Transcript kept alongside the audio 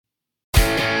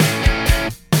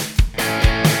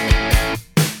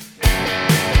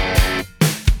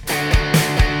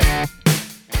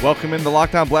Welcome into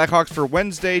Locked On Blackhawks for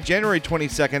Wednesday, January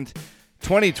 22nd,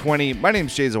 2020. My name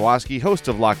is Jay Zawaski, host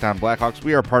of Locked On Blackhawks.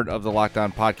 We are part of the Locked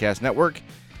On Podcast Network.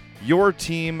 Your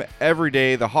team every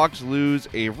day. The Hawks lose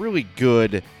a really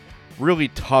good, really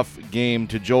tough game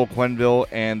to Joel Quenneville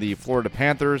and the Florida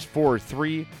Panthers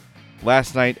 4-3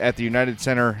 last night at the United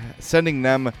Center, sending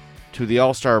them to the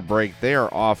All-Star break. They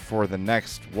are off for the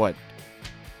next,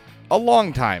 a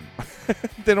long time.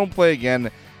 They don't play again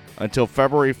until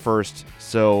February 1st,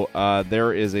 so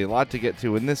there is a lot to get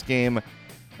to in this game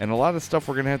and a lot of stuff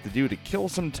we're going to have to do to kill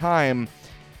some time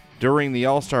during the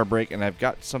All-Star break, and I've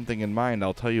got something in mind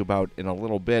I'll tell you about in a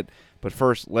little bit. But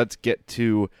first, let's get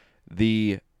to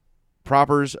the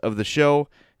propers of the show.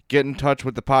 Get in touch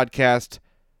with the podcast,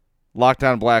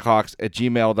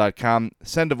 LockedOnBlackhawks@gmail.com.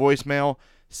 Send a voicemail,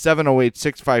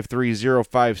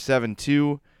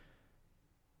 708-653-0572.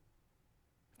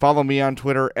 Follow me on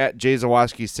Twitter at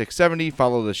JZawoski670.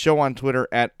 Follow the show on Twitter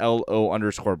at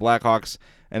LO_Blackhawks.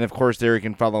 And, of course, there you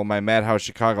can follow my Madhouse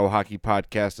Chicago Hockey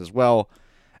Podcast as well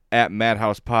at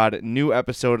Madhouse Pod. New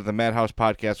episode of the Madhouse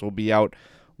Podcast will be out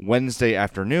Wednesday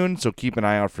afternoon, so keep an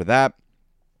eye out for that.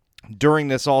 During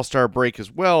this All-Star break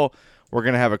as well, we're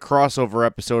going to have a crossover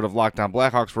episode of Locked On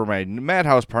Blackhawks where my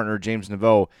Madhouse partner, James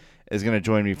Naveau, is going to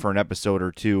join me for an episode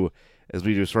or two as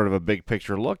we do sort of a big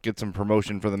picture look, get some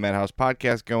promotion for the Madhouse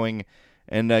Podcast going,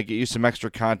 and get you some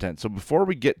extra content. So before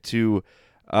we get to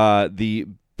the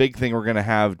big thing we're going to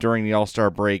have during the All-Star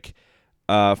break,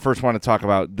 first want to talk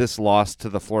about this loss to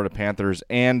the Florida Panthers,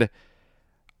 and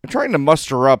I'm trying to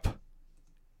muster up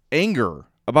anger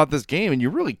about this game, and you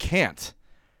really can't.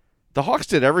 The Hawks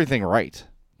did everything right.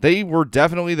 They were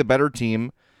definitely the better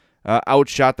team,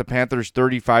 outshot the Panthers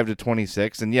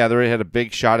 35-26, and yeah, they had a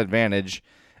big shot advantage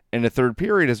in the third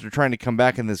period as they're trying to come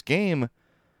back in this game.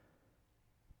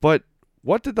 But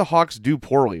what did the Hawks do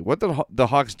poorly? What did the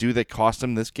Hawks do that cost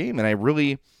them this game? And I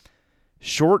really,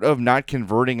 short of not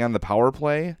converting on the power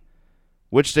play,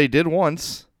 which they did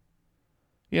once,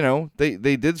 they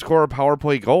did score a power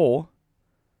play goal.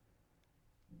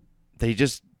 They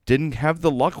just didn't have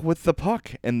the luck with the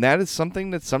puck. And that is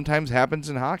something that sometimes happens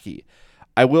in hockey.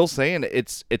 I will say, and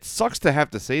it sucks to have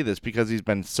to say this because he's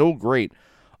been so great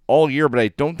all year, but I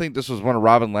don't think this was one of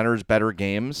Robin Lehner's better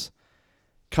games.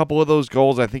 A couple of those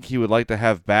goals I think he would like to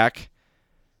have back,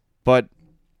 but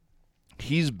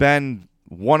he's been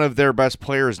one of their best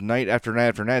players night after night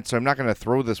after night, so I'm not going to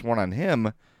throw this one on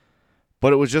him,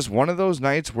 but it was just one of those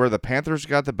nights where the Panthers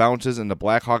got the bounces and the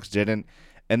Blackhawks didn't,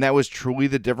 and that was truly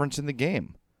the difference in the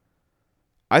game.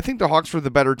 I think the Hawks were the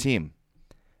better team.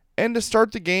 And to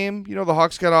start the game, the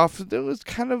Hawks got off, it was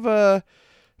kind of a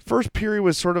first period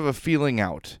was sort of a feeling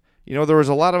out. There was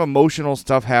a lot of emotional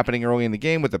stuff happening early in the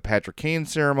game with the Patrick Kane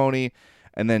ceremony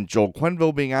and then Joel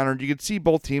Quenneville being honored. You could see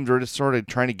both teams were just sort of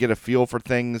trying to get a feel for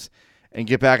things and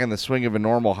get back in the swing of a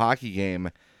normal hockey game.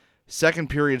 Second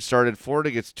period started.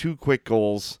 Florida gets 2 quick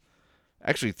goals,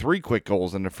 actually 3 quick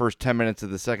goals in the first 10 minutes of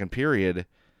the second period.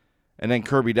 And then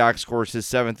Kirby Dach scores his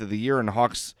 7th of the year, and the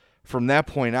Hawks from that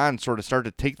point on sort of start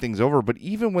to take things over. But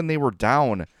even when they were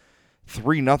down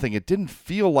 3-0, it didn't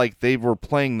feel like they were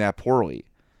playing that poorly.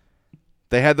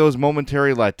 They had those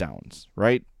momentary letdowns,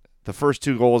 right? The first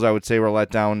 2 goals, I would say, were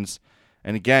letdowns.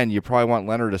 And again, you probably want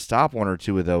Lehner to stop 1 or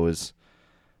 2 of those.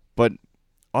 But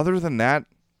other than that,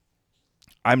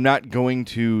 I'm not going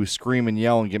to scream and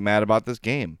yell and get mad about this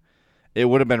game. It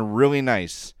would have been really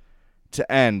nice to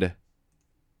end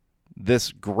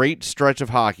this great stretch of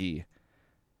hockey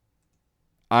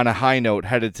on a high note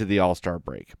headed to the All-Star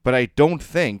break. But I don't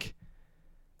think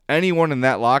anyone in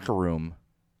that locker room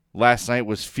last night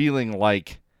was feeling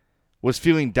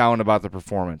down about the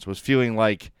performance, was feeling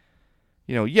like,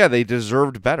 they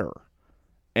deserved better.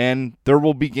 And there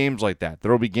will be games like that.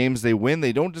 There will be games they win,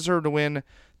 they don't deserve to win.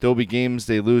 There will be games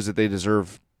they lose that they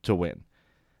deserve to win.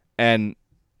 And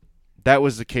that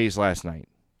was the case last night.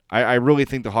 I really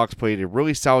think the Hawks played a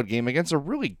really solid game against a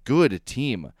really good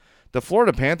team. The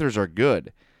Florida Panthers are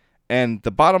good. And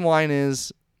the bottom line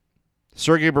is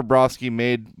Sergei Bobrovsky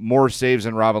made more saves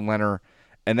than Robin Lehner,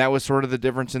 and that was sort of the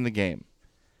difference in the game.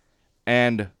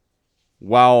 And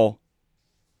while,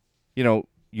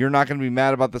 you're not going to be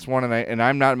mad about this one, and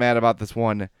I'm not mad about this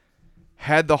one,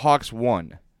 had the Hawks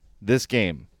won this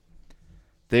game,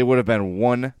 they would have been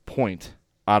 1 point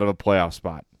out of a playoff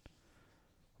spot,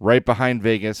 right behind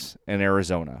Vegas and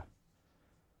Arizona.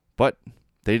 But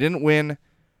they didn't win.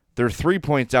 They're 3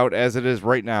 points out as it is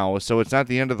right now, so it's not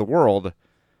the end of the world.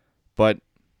 But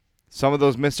some of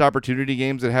those missed opportunity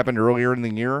games that happened earlier in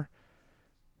the year,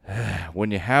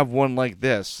 when you have one like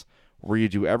this, where you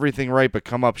do everything right but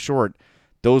come up short,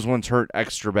 those ones hurt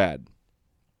extra bad.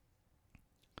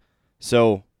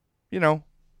 So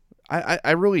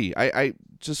I really, I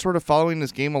just sort of following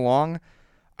this game along,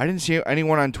 I didn't see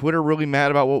anyone on Twitter really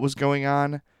mad about what was going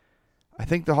on. I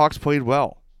think the Hawks played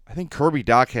well. I think Kirby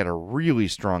Dach had a really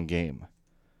strong game.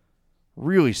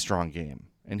 Really strong game.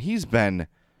 And he's been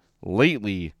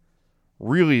lately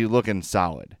really looking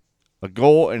solid. A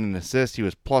goal and an assist. He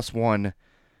was +1.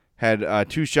 Had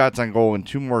 2 shots on goal and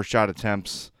 2 more shot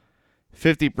attempts.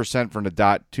 50% from the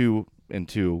dot, 2 and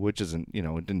 2, which isn't,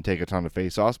 it didn't take a ton of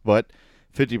face-offs, but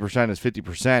 50% is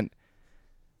 50%.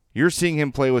 You're seeing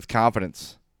him play with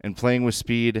confidence and playing with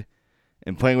speed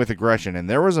and playing with aggression. And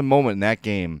there was a moment in that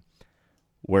game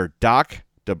where Dach,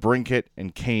 DeBrincat,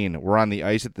 and Kane were on the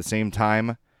ice at the same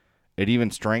time at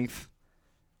even strength,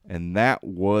 and that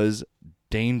was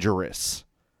dangerous.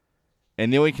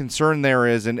 And the only concern there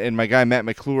is, and my guy Matt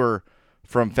McClure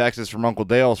from Faxes from Uncle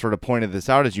Dale sort of pointed this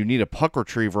out, is you need a puck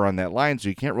retriever on that line, so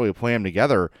you can't really play them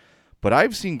together. But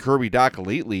I've seen Kirby Dach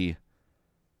lately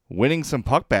winning some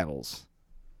puck battles,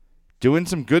 doing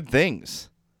some good things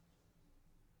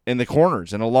in the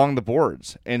corners and along the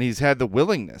boards, and he's had the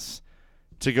willingness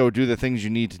to go do the things you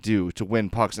need to do to win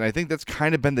pucks. And I think that's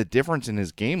kind of been the difference in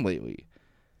his game lately.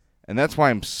 And that's why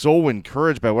I'm so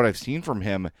encouraged by what I've seen from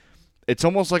him. It's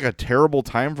almost like a terrible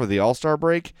time for the All-Star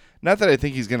break. Not that I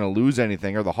think he's going to lose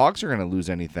anything or the Hawks are going to lose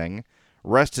anything.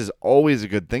 Rest is always a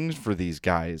good thing for these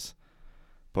guys.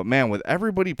 But man, with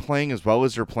everybody playing as well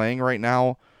as they're playing right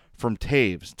now, from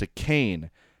Taves to Kane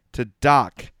to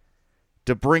Dach,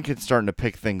 DeBrincat's starting to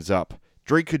pick things up.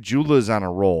 Drake Caggiula's on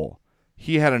a roll.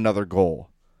 He had another goal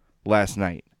last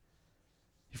night.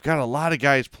 You've got a lot of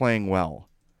guys playing well.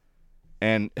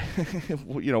 And,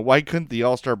 why couldn't the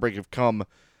All-Star break have come,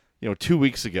 2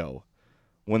 weeks ago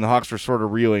when the Hawks were sort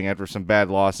of reeling after some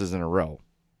bad losses in a row?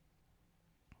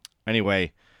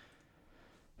 Anyway,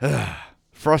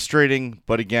 frustrating,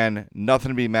 but again, nothing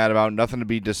to be mad about, nothing to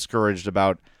be discouraged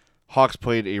about. Hawks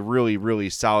played a really, really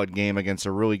solid game against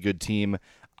a really good team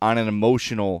on an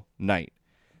emotional night.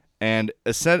 And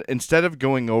instead of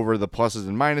going over the pluses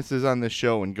and minuses on this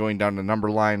show and going down the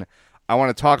number line, I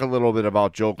want to talk a little bit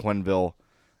about Joe Quenneville,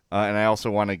 and I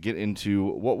also want to get into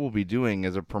what we'll be doing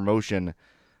as a promotion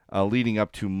leading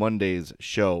up to Monday's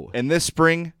show. And this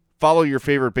spring, follow your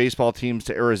favorite baseball teams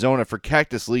to Arizona for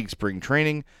Cactus League spring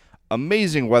training.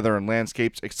 Amazing weather and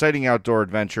landscapes, exciting outdoor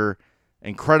adventure,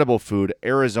 incredible food.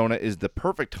 Arizona is the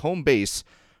perfect home base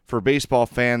for baseball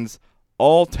fans.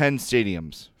 All 10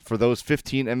 stadiums for those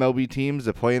 15 MLB teams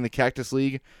that play in the Cactus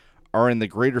League are in the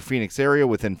greater Phoenix area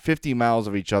within 50 miles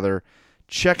of each other.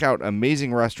 Check out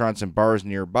amazing restaurants and bars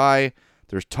nearby.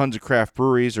 There's tons of craft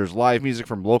breweries. There's live music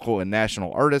from local and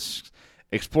national artists.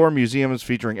 Explore museums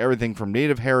featuring everything from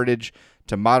native heritage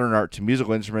to modern art to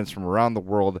musical instruments from around the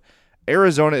world.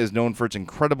 Arizona is known for its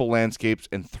incredible landscapes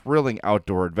and thrilling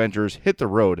outdoor adventures. Hit the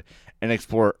road and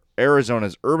explore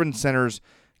Arizona's urban centers,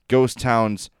 ghost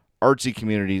towns, artsy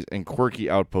communities, and quirky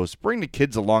outposts. Bring the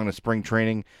kids along to spring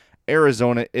training.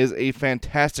 Arizona is a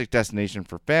fantastic destination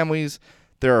for families.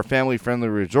 There are family-friendly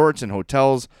resorts and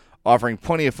hotels offering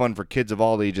plenty of fun for kids of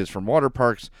all ages, from water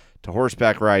parks to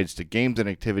horseback rides to games and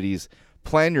activities.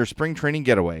 Plan your spring training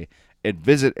getaway at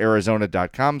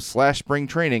visitarizona.com/spring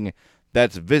training.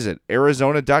 That's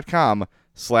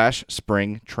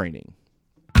visitarizona.com/spring training.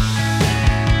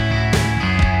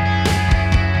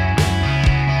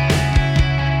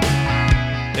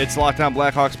 It's Locked On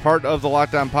Blackhawks, part of the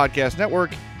Locked On Podcast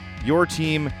Network. Your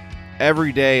team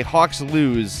every day. Hawks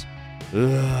lose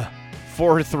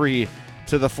 4-3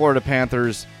 to the Florida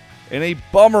Panthers in a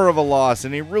bummer of a loss,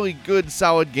 in a really good,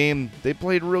 solid game. They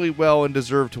played really well and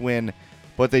deserved to win,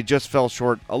 but they just fell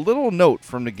short. A little note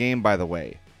from the game, by the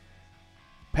way.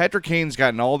 Patrick Kane's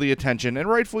gotten all the attention, and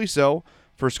rightfully so,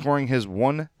 for scoring his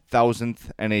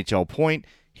 1,000th NHL point.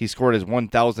 He scored his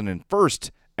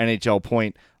 1,001st NHL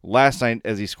point last night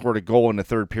as he scored a goal in the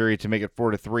third period to make it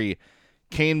 4-3.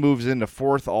 Kane moves into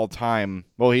fourth all-time.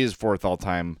 Well, he is fourth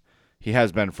all-time. He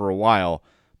has been for a while.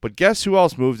 But guess who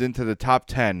else moved into the top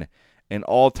 10 in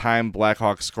all-time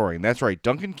Blackhawks scoring? That's right,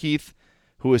 Duncan Keith,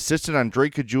 who assisted on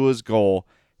Drake Caggiula's goal,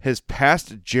 has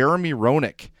passed Jeremy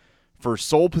Roenick for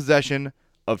sole possession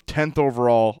of 10th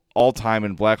overall all-time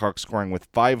in Blackhawks scoring with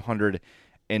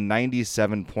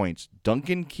 597 points.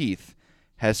 Duncan Keith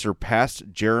has surpassed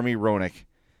Jeremy Roenick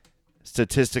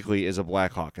statistically as a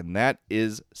Blackhawk, and that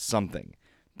is something.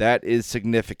 That is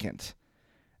significant.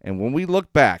 And when we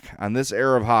look back on this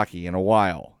era of hockey in a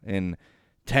while, in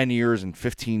 10 years and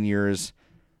 15 years,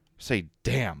 say,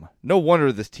 damn, no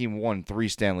wonder this team won 3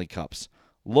 Stanley Cups.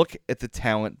 Look at the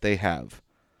talent they have.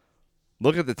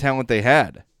 Look at the talent they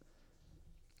had.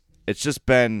 It's just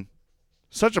been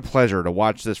such a pleasure to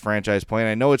watch this franchise play. And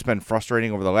I know it's been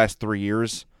frustrating over the last 3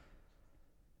 years.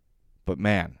 But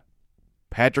man,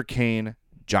 Patrick Kane,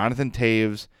 Jonathan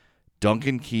Toews,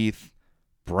 Duncan Keith,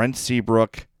 Brent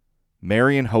Seabrook,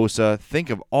 Marian Hossa. Think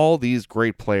of all these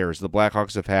great players the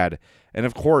Blackhawks have had. And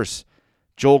of course,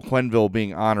 Joel Quenneville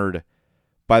being honored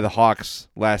by the Hawks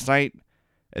last night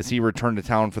as he returned to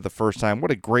town for the first time.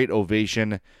 What a great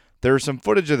ovation. There's some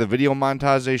footage of the video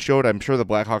montage they showed. I'm sure the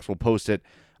Blackhawks will post it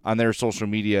on their social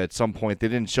media at some point. They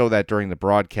didn't show that during the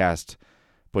broadcast,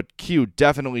 but Q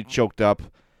definitely choked up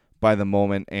by the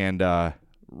moment, and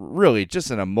really just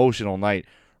an emotional night.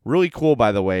 Really cool,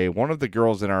 by the way. One of the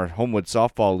girls in our Homewood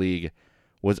Softball League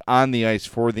was on the ice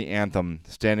for the anthem,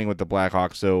 standing with the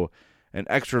Blackhawks, so an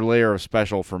extra layer of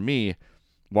special for me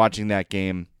watching that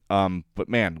game. But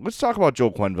man, let's talk about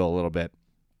Joel Quenneville a little bit.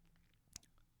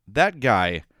 That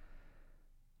guy,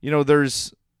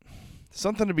 there's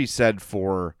something to be said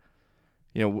for,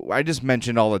 I just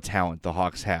mentioned all the talent the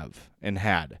Hawks have and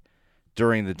had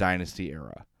during the Dynasty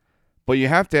era. But you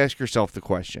have to ask yourself the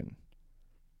question,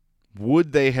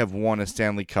 would they have won a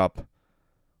Stanley Cup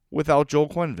without Joel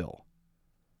Quenneville?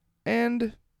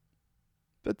 And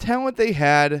the talent they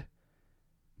had,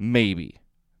 maybe.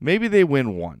 Maybe they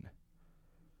win one.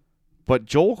 But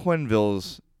Joel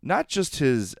Quenneville's, not just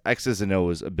his X's and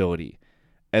O's ability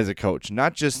as a coach,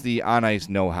 not just the on-ice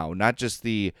know-how, not just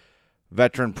the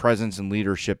veteran presence and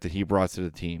leadership that he brought to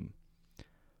the team,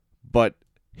 but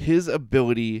his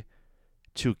ability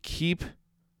to keep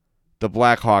the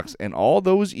Blackhawks and all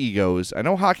those egos. I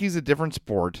know hockey's a different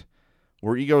sport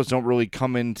where egos don't really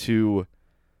come into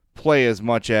play as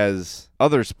much as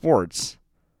other sports,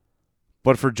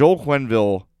 but for Joel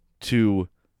Quenneville to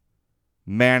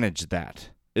manage that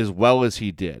as well as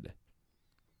he did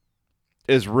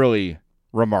is really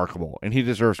remarkable, and he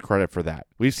deserves credit for that.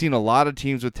 We've seen a lot of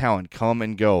teams with talent come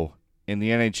and go in the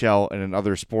NHL and in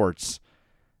other sports,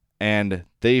 and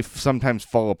they sometimes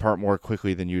fall apart more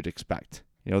quickly than you'd expect.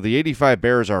 The 85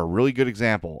 Bears are a really good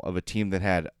example of a team that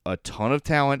had a ton of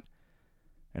talent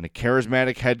and a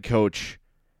charismatic head coach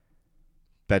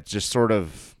that just sort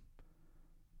of,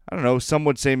 I don't know, some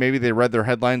would say maybe they read their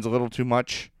headlines a little too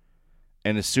much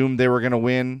and assumed they were going to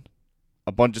win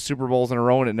a bunch of Super Bowls in a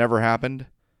row, and it never happened.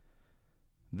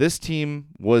 This team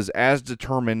was as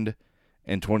determined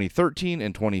in 2013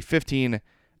 and 2015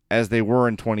 as they were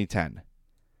in 2010.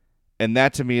 And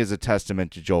that, to me, is a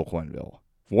testament to Joel Quenneville.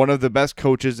 One of the best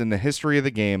coaches in the history of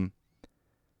the game,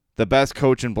 the best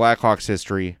coach in Blackhawks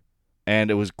history, and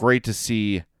it was great to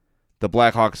see the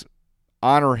Blackhawks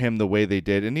honor him the way they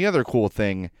did. And the other cool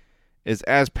thing is,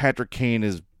 as Patrick Kane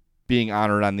is being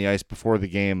honored on the ice before the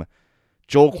game,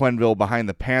 Joel Quenneville behind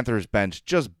the Panthers bench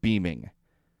just beaming,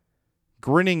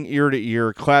 grinning ear to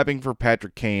ear, clapping for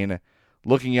Patrick Kane,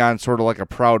 looking on sort of like a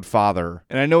proud father.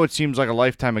 And I know it seems like a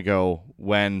lifetime ago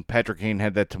when Patrick Kane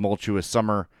had that tumultuous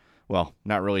summer. Well,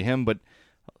 not really him, but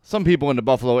some people in the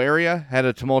Buffalo area had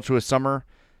a tumultuous summer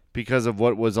because of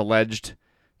what was alleged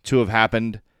to have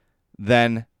happened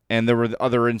then. And there were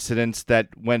other incidents that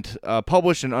went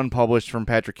published and unpublished from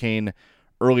Patrick Kane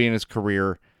early in his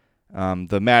career.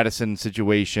 The Madison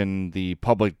situation, the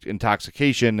public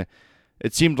intoxication.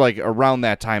 It seemed like around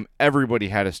that time, everybody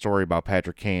had a story about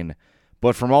Patrick Kane.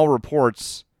 But from all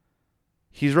reports,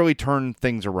 he's really turned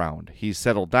things around. He's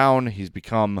settled down. He's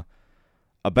become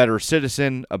a better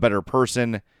citizen, a better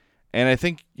person. And I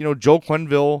think, Joel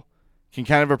Quenneville can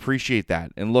kind of appreciate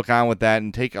that and look on with that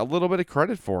and take a little bit of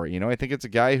credit for it. I think it's a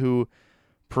guy who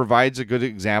provides a good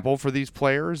example for these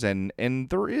players. And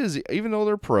there is, even though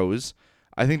they're pros,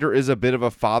 I think there is a bit of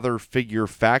a father figure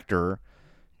factor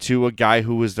to a guy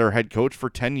who was their head coach for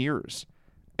 10 years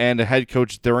and a head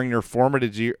coach during their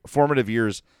formative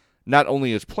years, not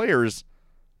only as players,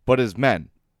 but as men.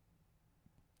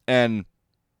 And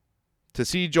to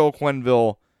see Joel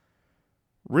Quenneville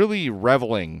really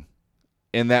reveling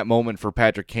in that moment for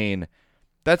Patrick Kane,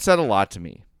 that said a lot to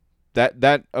me.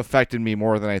 That affected me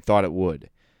more than I thought it would.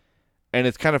 And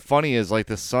it's kind of funny as like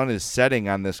the sun is setting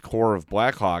on this core of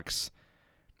Blackhawks,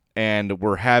 and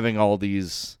we're having all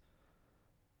these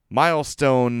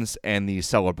milestones and these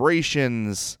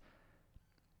celebrations.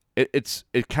 It's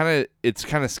kind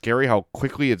of scary how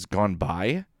quickly it's gone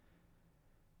by,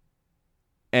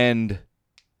 and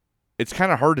it's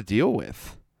kind of hard to deal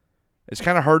with. It's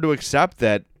kind of hard to accept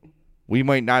that we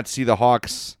might not see the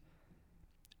Hawks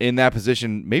in that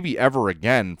position maybe ever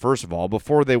again. First of all,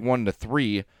 before they won the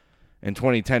 3 in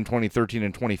 2010, 2013,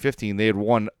 and 2015, they had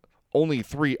won only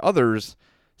 3 others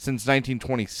since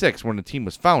 1926 when the team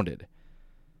was founded.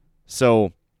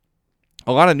 So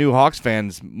a lot of new Hawks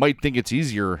fans might think it's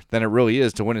easier than it really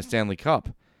is to win a Stanley Cup.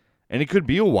 And it could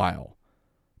be a while.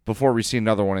 before we see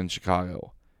another one in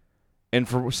Chicago. And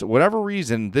for whatever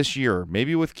reason this year,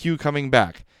 maybe with Q coming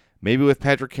back, maybe with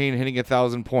Patrick Kane hitting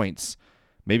 1,000 points,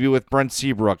 maybe with Brent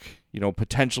Seabrook,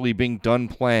 potentially being done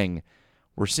playing,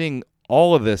 we're seeing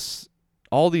all of this,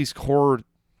 all these core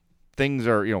things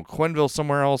are, Quenneville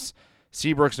somewhere else,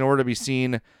 Seabrook's nowhere to be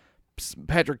seen,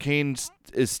 Patrick Kane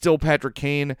is still Patrick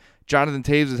Kane, Jonathan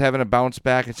Toews is having a bounce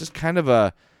back. It's just kind of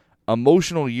a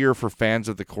emotional year for fans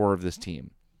of the core of this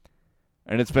team.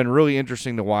 And it's been really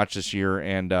interesting to watch this year.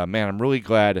 And, man, I'm really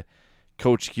glad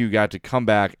Coach Q got to come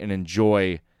back and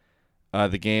enjoy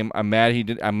the game. I'm mad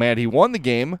he won the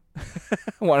game.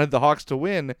 Wanted the Hawks to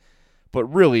win. But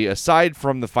really, aside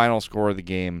from the final score of the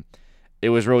game, it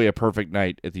was really a perfect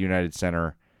night at the United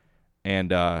Center.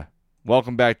 And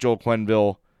welcome back, Joel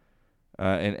Quenneville.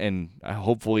 And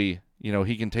hopefully,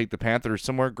 he can take the Panthers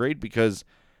somewhere great, because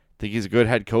I think he's a good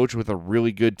head coach with a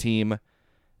really good team.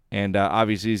 And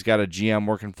obviously he's got a GM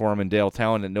working for him in Dale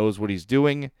Talon that knows what he's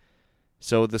doing.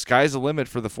 So the sky's the limit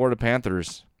for the Florida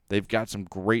Panthers. They've got some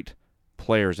great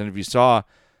players. And if you saw,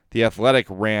 The Athletic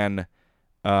ran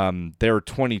their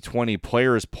 2020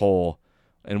 players poll,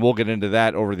 and we'll get into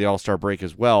that over the All-Star break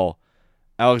as well.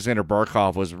 Alexander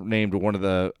Barkov was named one of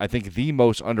the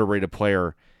most underrated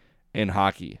player in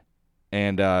hockey,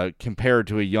 and compared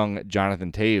to a young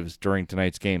Jonathan Toews during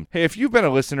tonight's game. Hey, if you've been a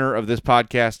listener of this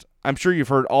podcast, I'm sure you've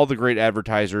heard all the great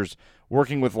advertisers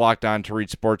working with Locked On to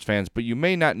reach sports fans, but you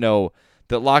may not know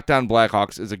that Locked On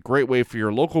Blackhawks is a great way for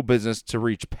your local business to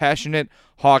reach passionate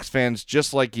Hawks fans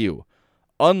just like you.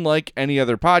 Unlike any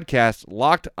other podcast,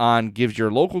 Locked On gives your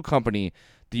local company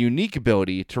the unique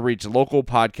ability to reach local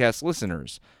podcast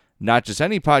listeners. Not just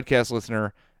any podcast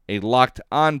listener, a Locked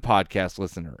On podcast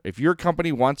listener. If your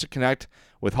company wants to connect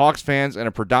with Hawks fans and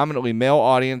a predominantly male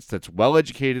audience that's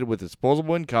well-educated with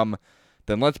disposable income,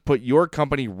 then let's put your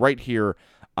company right here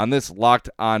on this Locked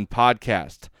On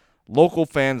podcast. Local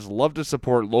fans love to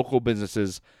support local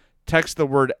businesses. Text the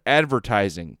word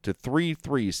advertising to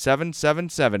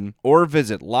 33777 or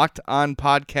visit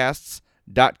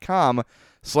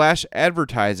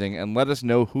lockedonpodcasts.com/advertising and let us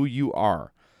know who you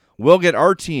are. We'll get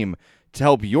our team to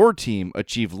help your team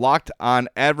achieve Locked On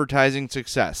advertising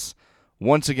success.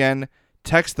 Once again,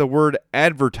 text the word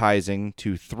advertising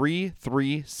to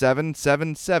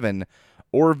 33777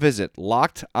 or visit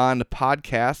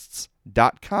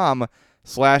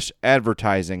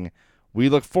lockedonpodcasts.com/advertising. We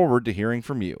look forward to hearing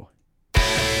from you.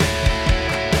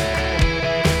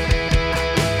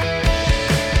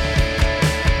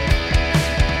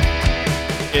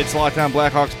 It's Locked On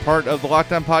Blackhawks, part of the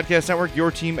Locked On Podcast Network,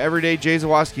 your team every day. Jay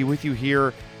Zawaski with you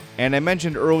here. And I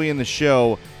mentioned early in the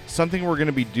show something we're going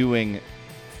to be doing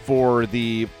for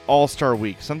the All-Star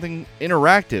Week, something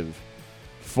interactive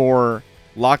for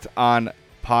Locked On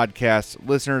Podcast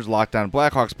listeners, Locked On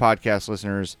Blackhawks podcast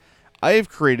listeners. I have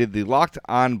created the Locked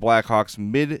On Blackhawks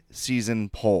mid-season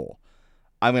poll.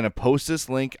 I'm going to post this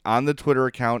link on the Twitter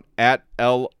account at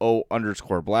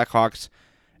 @LO_Blackhawks.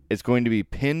 It's going to be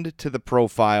pinned to the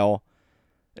profile.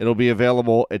 It'll be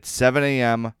available at 7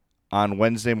 a.m. on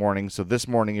Wednesday morning. So this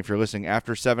morning, if you're listening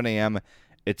after 7 a.m.,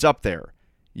 it's up there.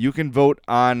 You can vote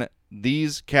on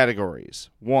these categories.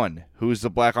 1, who's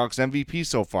the Blackhawks MVP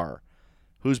so far?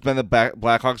 Who's been the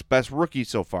Blackhawks best rookie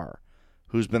so far?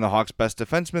 Who's been the Hawks' best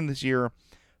defenseman this year?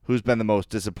 Who's been the most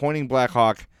disappointing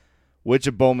Blackhawk? Which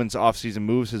of Bowman's offseason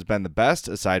moves has been the best,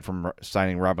 aside from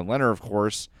signing Robin Lehner, of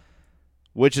course?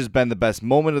 Which has been the best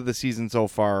moment of the season so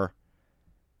far?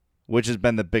 Which has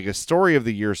been the biggest story of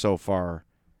the year so far?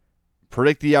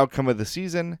 Predict the outcome of the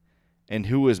season, and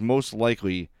who is most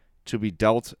likely to be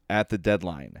dealt at the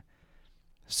deadline.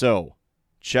 So,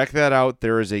 check that out.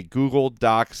 There is a Google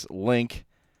Docs link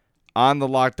on the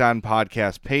Locked On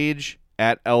Podcast page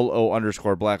at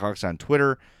 @LO_Blackhawks on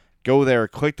Twitter. Go there,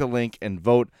 click the link, and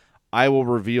vote. I will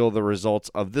reveal the results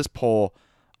of this poll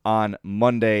on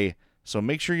Monday. So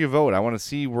make sure you vote. I want to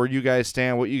see where you guys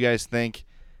stand, what you guys think.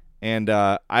 And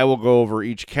I will go over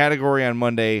each category on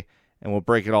Monday, and we'll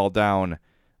break it all down.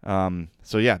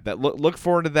 So yeah, look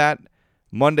forward to that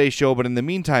Monday show. But in the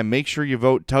meantime, make sure you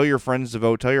vote. Tell your friends to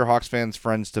vote. Tell your Hawks fans'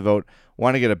 friends to vote.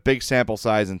 Want to get a big sample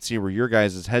size and see where your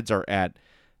guys' heads are at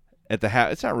the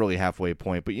it's not really halfway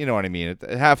point, but you know what I mean. At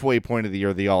the halfway point of the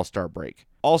year, the All-Star break.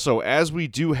 Also, as we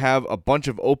do have a bunch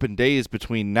of open days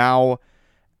between now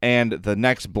and the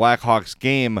next Blackhawks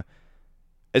game,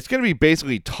 it's going to be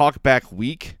basically talk-back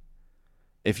week.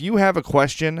 If you have a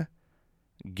question,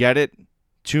 get it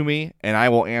to me, and I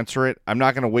will answer it. I'm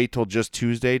not going to wait till just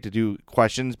Tuesday to do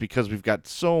questions because we've got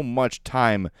so much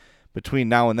time between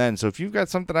now and then. So if you've got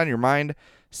something on your mind,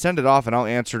 send it off, and I'll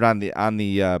answer it on the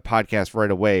podcast right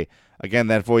away. Again,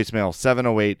 that voicemail,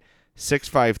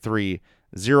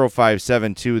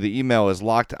 653-0572. The email is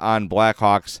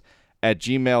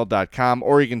lockedonblackhawks@gmail.com,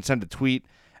 or you can send a tweet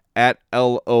at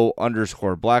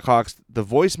LO_Blackhawks. The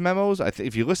voice memos,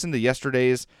 if you listen to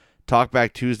yesterday's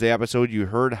Talkback Tuesday episode, you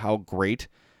heard how great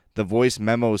the voice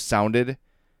memos sounded.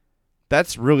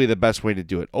 That's really the best way to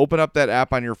do it. Open up that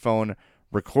app on your phone,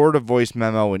 record a voice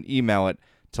memo, and email it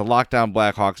to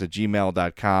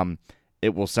lockdownblackhawks@gmail.com.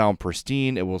 It will sound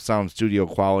pristine, it will sound studio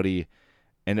quality,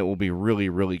 and it will be really,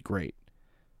 really great.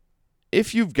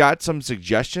 If you've got some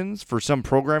suggestions for some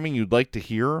programming you'd like to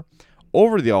hear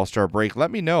over the All-Star break,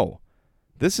 let me know.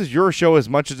 This is your show as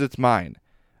much as it's mine.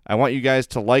 I want you guys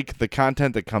to like the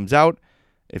content that comes out.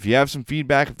 If you have some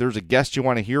feedback, if there's a guest you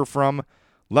want to hear from,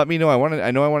 let me know. I want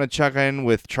to check in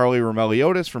with Charlie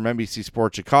Romeliotis from NBC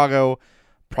Sports Chicago.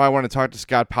 Probably want to talk to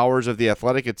Scott Powers of The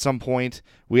Athletic at some point.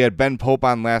 We had Ben Pope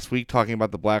on last week talking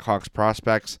about the Blackhawks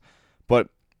prospects. But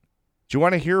do you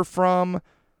want to hear from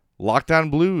Locked On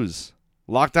Blues,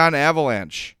 Locked On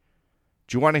Avalanche?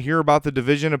 Do you want to hear about the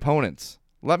division opponents?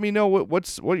 Let me know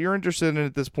what you're interested in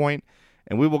at this point,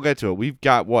 and we will get to it. We've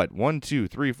got, 1, 2,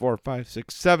 3, 4, 5,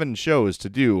 6, 7 shows to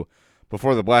do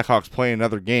before the Blackhawks play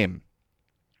another game.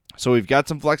 So we've got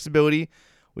some flexibility.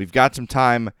 We've got some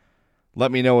time.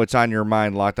 Let me know what's on your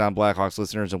mind, Locked On Blackhawks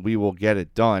listeners, and we will get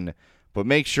it done. But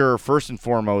make sure, first and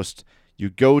foremost, you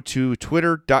go to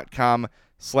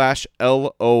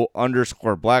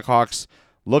twitter.com/LO_Blackhawks.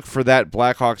 Look for that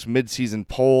Blackhawks midseason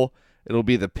poll. It'll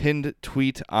be the pinned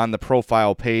tweet on the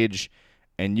profile page,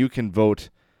 and you can vote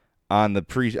on the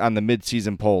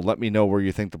midseason poll. Let me know where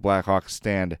you think the Blackhawks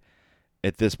stand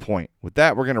at this point. With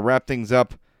that, we're going to wrap things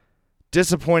up.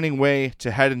 Disappointing way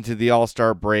to head into the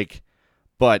All-Star break,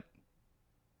 but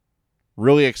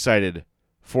really excited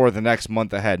for the next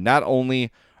month ahead. Not only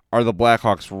are the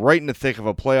Blackhawks right in the thick of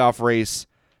a playoff race,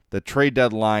 the trade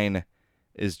deadline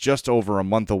is just over a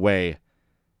month away,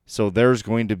 so there's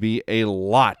going to be a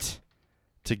lot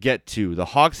to get to. The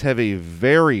Hawks have a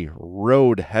very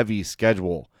road-heavy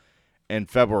schedule in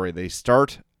February. They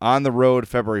start on the road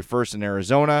February 1st in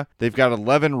Arizona. They've got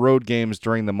 11 road games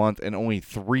during the month and only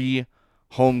 3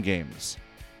 home games.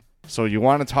 So you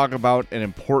want to talk about an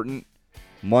important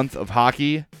month of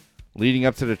hockey leading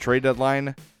up to the trade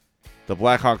deadline? The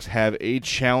Blackhawks have a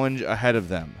challenge ahead of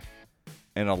them.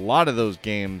 And a lot of those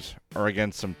games are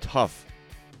against some tough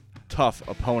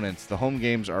opponents. The home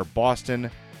games are Boston,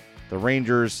 the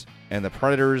Rangers, and the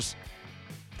Predators.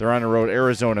 They're on the road: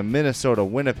 Arizona, Minnesota,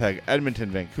 Winnipeg,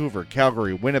 Edmonton, Vancouver,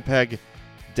 Calgary, Winnipeg,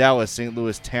 Dallas, St.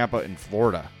 Louis, Tampa, and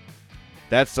Florida.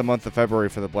 That's the month of February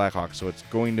for the Blackhawks, so it's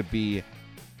going to be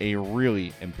a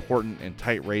really important and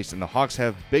tight race, and the Hawks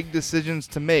have big decisions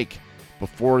to make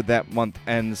before that month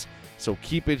ends, so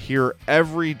keep it here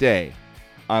every day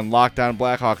on Locked On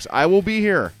Blackhawks. I will be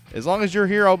here. As long as you're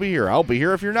here, I'll be here. I'll be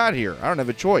here if you're not here. I don't have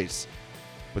a choice.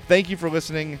 But thank you for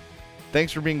listening.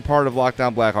 Thanks for being part of Locked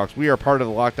On Blackhawks. We are part of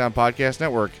the Locked On Podcast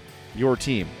Network, your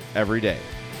team every day.